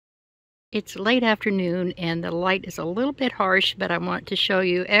It's late afternoon and the light is a little bit harsh, but I want to show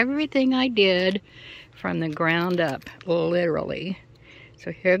you everything I did from the ground up, literally.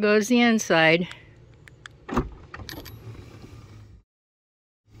 So here goes the inside.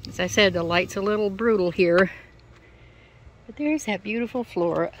 As I said, the light's a little brutal here. But there's that beautiful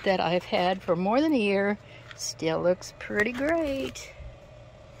floor that I've had for more than a year. Still looks pretty great.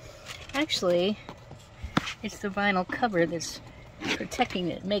 Actually, it's the vinyl cover that's protecting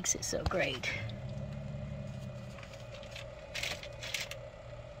it makes it so great.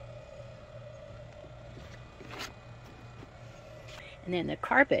 And then the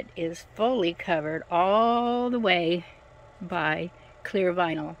carpet is fully covered all the way by clear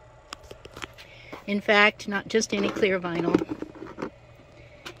vinyl. In fact, not just any clear vinyl.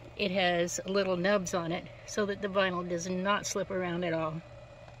 It has little nubs on it so that the vinyl does not slip around at all.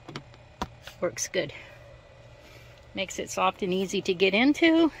 Works good. Makes it soft and easy to get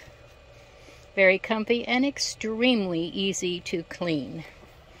into. Very comfy and extremely easy to clean.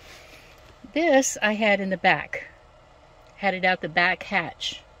 This I had in the back. Had it out the back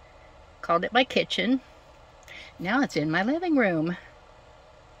hatch. Called it my kitchen. Now it's in my living room.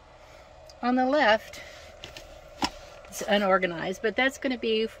 On the left, it's unorganized, but that's going to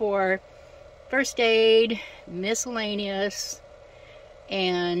be for first aid, miscellaneous,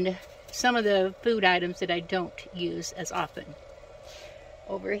 and some of the food items that I don't use as often.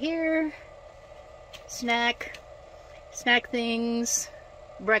 Over here, snack things,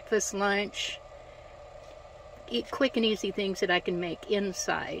 breakfast, lunch, eat quick and easy things that I can make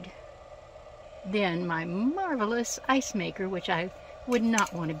inside. Then my marvelous ice maker, which I would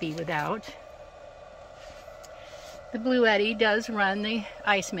not want to be without. The Blue Eddy does run the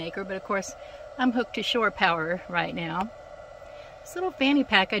ice maker, but of course I'm hooked to shore power right now. This little fanny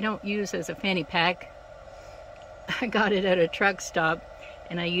pack I don't use as a fanny pack. I got it at a truck stop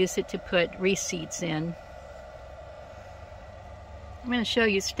and I use it to put receipts in. I'm going to show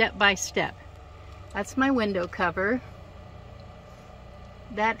you step by step. That's my window cover.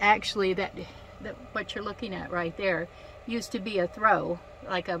 That actually, that what you're looking at right there used to be a throw,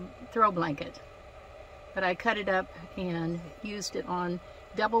 like a throw blanket. But I cut it up and used it on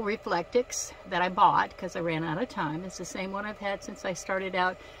double reflectix that I bought because I ran out of time. It's the same one I've had since I started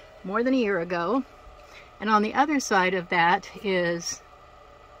out more than a year ago. And on the other side of that is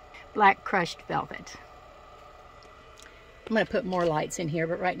black crushed velvet. I'm going to put more lights in here,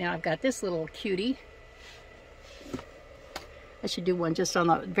 but right now I've got this little cutie. I should do one just on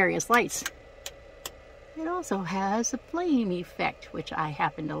the various lights. It also has a flame effect, which I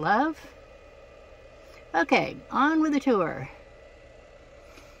happen to love. Okay, on with the tour.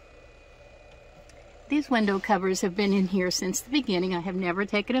 These window covers have been in here since the beginning. I have never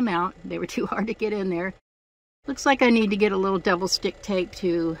taken them out. They were too hard to get in there. Looks like I need to get a little double stick tape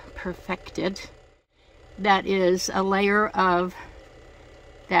to perfect it. That is a layer of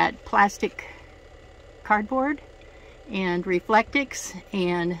that plastic cardboard and reflectix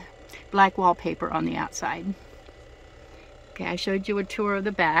and black wallpaper on the outside. Okay, I showed you a tour of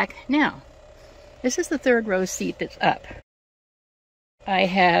the back. Now, this is the third row seat that's up. I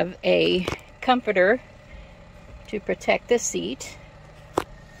have a comforter to protect the seat,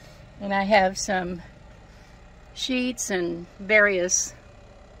 and I have some sheets and various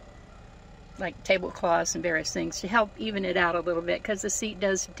like tablecloths and various things to help even it out a little bit because the seat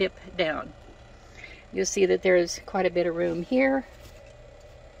does dip down. You'll see that there's quite a bit of room here,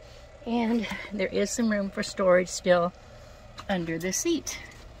 and there is some room for storage still under the seat.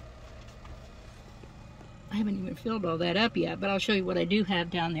 I haven't even filled all that up yet, but I'll show you what I do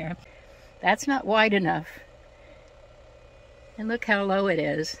have down there. That's not wide enough. And look how low it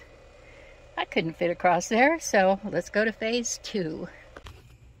is. I couldn't fit across there, so let's go to phase 2.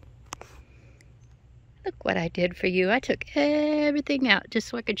 Look what I did for you. I took everything out just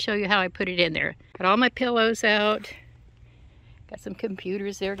so I could show you how I put it in there. Got all my pillows out. Got some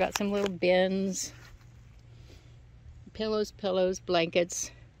computers there. Got some little bins. Pillows,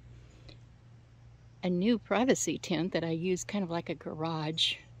 blankets. A new privacy tent that I use kind of like a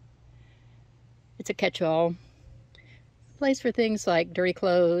garage. It's a catch-all. Place for things like dirty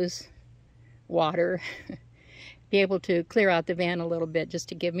clothes, water. Be able to clear out the van a little bit just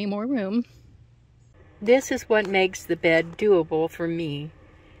to give me more room. This is what makes the bed doable for me.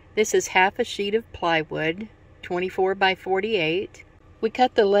 This is half a sheet of plywood, 24 by 48. We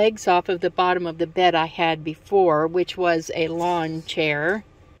cut the legs off of the bottom of the bed I had before, which was a lawn chair.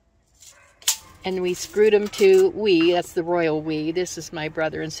 And we screwed them to that's the royal we. This is my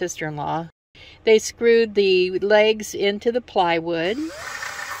brother and sister-in-law. They screwed the legs into the plywood.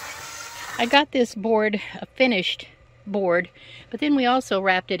 I got this board, a finished board. But then we also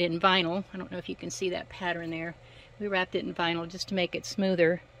wrapped it in vinyl. I don't know if you can see that pattern there. We wrapped it in vinyl just to make it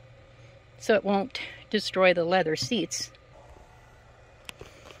smoother so it won't destroy the leather seats.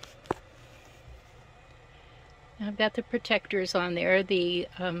 I've got the protectors on there. The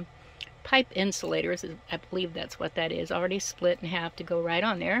pipe insulators, I believe that's what that is, already split in half to go right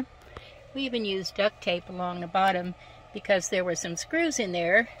on there. We even used duct tape along the bottom because there were some screws in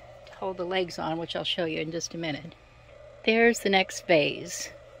there to hold the legs on, which I'll show you in just a minute. There's the next phase.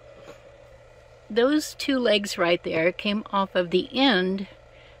 Those two legs right there came off of the end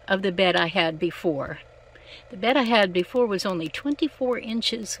of the bed I had before. The bed I had before was only 24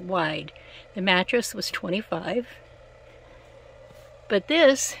 inches wide. The mattress was 25. But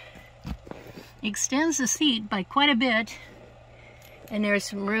this extends the seat by quite a bit, and there's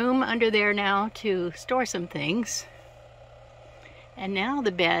some room under there now to store some things. And now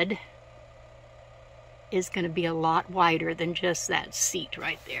the bed is going to be a lot wider than just that seat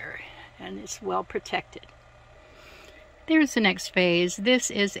right there, and it's well protected. There's the next phase. This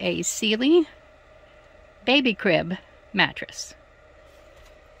is a Sealy baby crib mattress,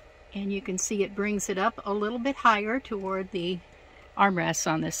 and you can see it brings it up a little bit higher toward the armrests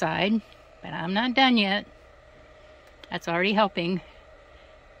on the side, but I'm not done yet. That's already helping.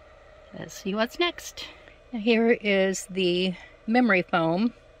 Let's see what's next. Now here is the memory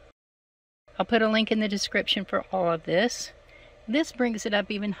foam. I'll put a link in the description for all of this. This brings it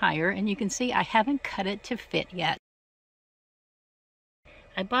up even higher, and you can see I haven't cut it to fit yet.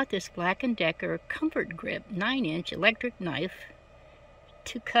 I bought this Black & Decker Comfort Grip 9-inch electric knife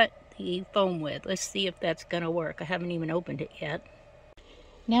to cut the foam with. Let's see if that's going to work. I haven't even opened it yet.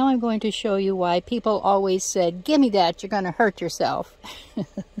 Now I'm going to show you why people always said, "Give me that, you're going to hurt yourself."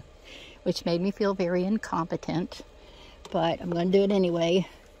 Which made me feel very incompetent, but I'm going to do it anyway.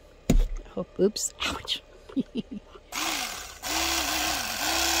 Oh, oops, ouch. It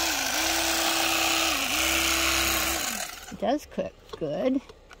does cook good.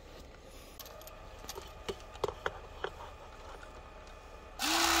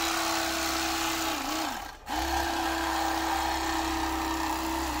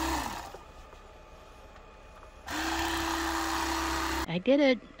 I did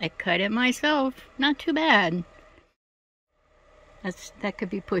it. I cut it myself. Not too bad. That could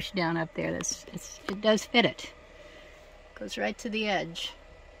be pushed down up there. It does fit it. Goes right to the edge.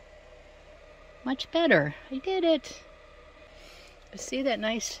 Much better. I did it. See that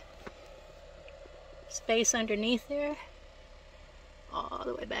nice space underneath there? All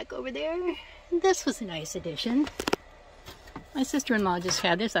the way back over there. And this was a nice addition. My sister-in-law just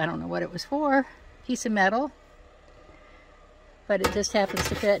had this. I don't know what it was for. Piece of metal. But it just happens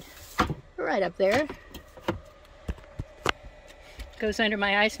to fit right up there. Goes under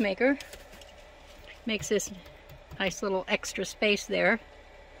my ice maker. Makes this nice little extra space there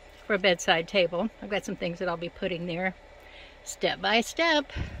for a bedside table. I've got some things that I'll be putting there step by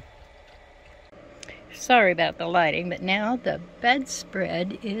step. Sorry about the lighting, but now the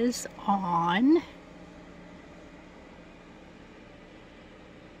bedspread is on.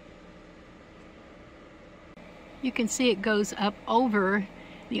 You can see it goes up over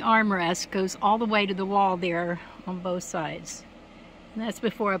the armrest, goes all the way to the wall there on both sides. And that's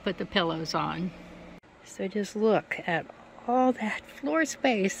before I put the pillows on. So just look at all that floor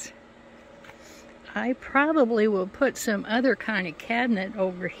space. I probably will put some other kind of cabinet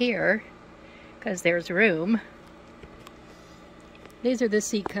over here because there's room. These are the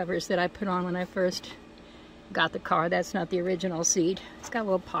seat covers that I put on when I first got the car. That's not the original seat. It's got a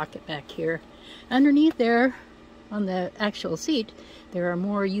little pocket back here. Underneath there, on the actual seat, there are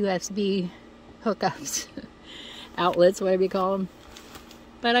more USB hookups, outlets, whatever you call them.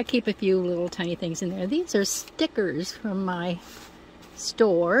 But I keep a few little tiny things in there. These are stickers from my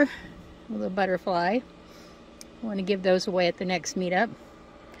store, a little butterfly. I want to give those away at the next meetup.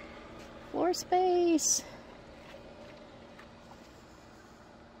 Floor space.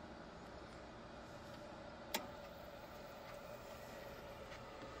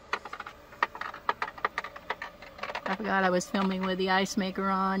 I forgot I was filming with the ice maker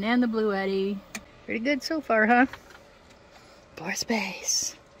on and the Blue Eddy. Pretty good so far, huh? Floor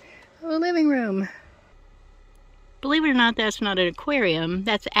space. Oh, living room. Believe it or not, that's not an aquarium.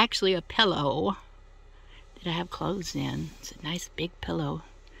 That's actually a pillow that I have clothes in. It's a nice big pillow.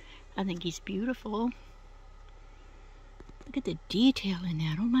 I think he's beautiful. Look at the detail in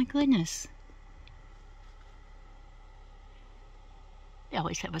that. Oh my goodness. They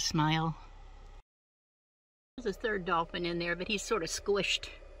always have a smile. There's a third dolphin in there, but he's sort of squished.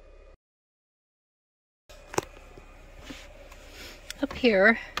 Up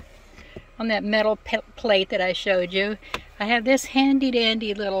here on that metal plate that I showed you, I have this handy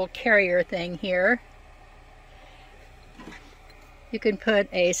dandy little carrier thing here. You can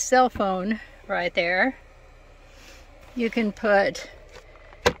put a cell phone right there. You can put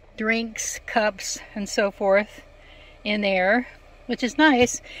drinks, cups, and so forth in there, which is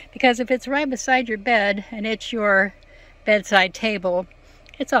nice because if it's right beside your bed and it's your bedside table,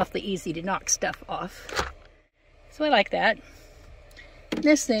 it's awfully easy to knock stuff off. So I like that.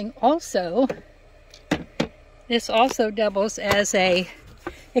 This thing also, doubles as it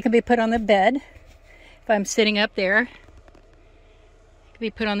can be put on the bed. If I'm sitting up there, it can be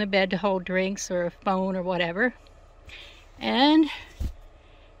put on the bed to hold drinks or a phone or whatever. And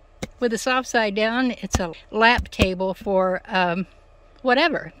with the soft side down, it's a lap table for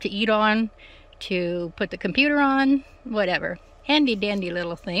whatever, to eat on, to put the computer on, whatever. Handy dandy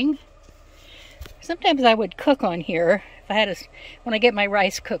little thing. Sometimes I would cook on here. If I had when I get my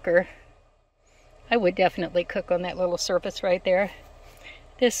rice cooker, I would definitely cook on that little surface right there.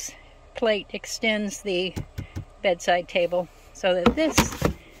 This plate extends the bedside table so that this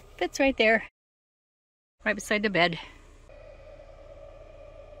fits right there, right beside the bed.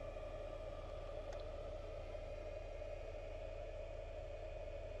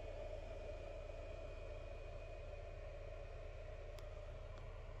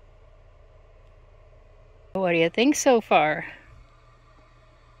 What do you think so far?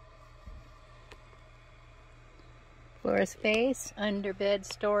 Floor space, under bed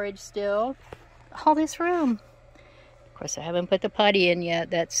storage still. All this room. Of course, I haven't put the potty in yet.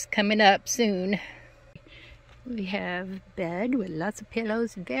 That's coming up soon. We have bed with lots of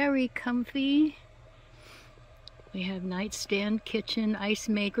pillows, very comfy. We have nightstand, kitchen, ice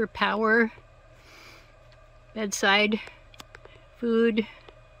maker, power, bedside, food,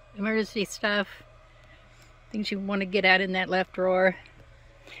 emergency stuff. Things you want to get out in that left drawer.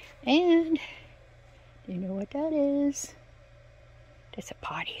 And do you know what that is? That's a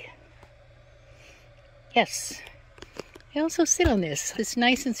potty. Yes. I also sit on this. It's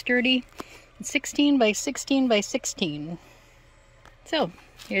nice and sturdy. It's 16 by 16 by 16. So,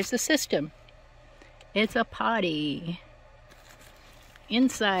 here's the system. It's a potty.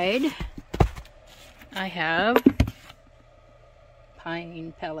 Inside, I have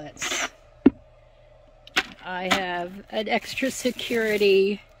pine pellets. I have an extra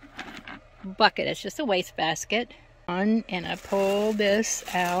security bucket. It's just a waste basket. And I pull this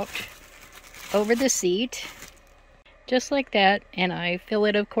out over the seat, just like that. And I fill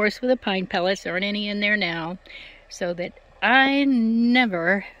it, of course, with the pine pellets. There aren't any in there now, so that I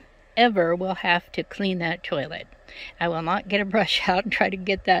never, ever will have to clean that toilet. I will not get a brush out and try to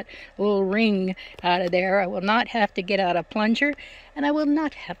get that little ring out of there. I will not have to get out a plunger, and I will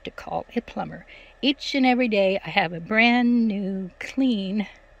not have to call a plumber. Each and every day I have a brand new clean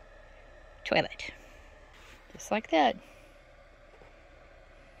toilet. Just like that.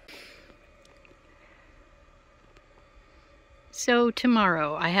 So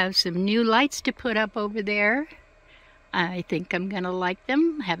tomorrow I have some new lights to put up over there. I think I'm gonna like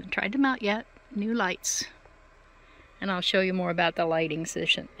them. I haven't tried them out yet. New lights. And I'll show you more about the lighting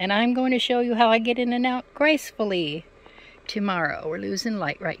system. And I'm going to show you how I get in and out gracefully tomorrow. We're losing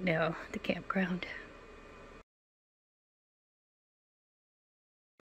light right now at the campground.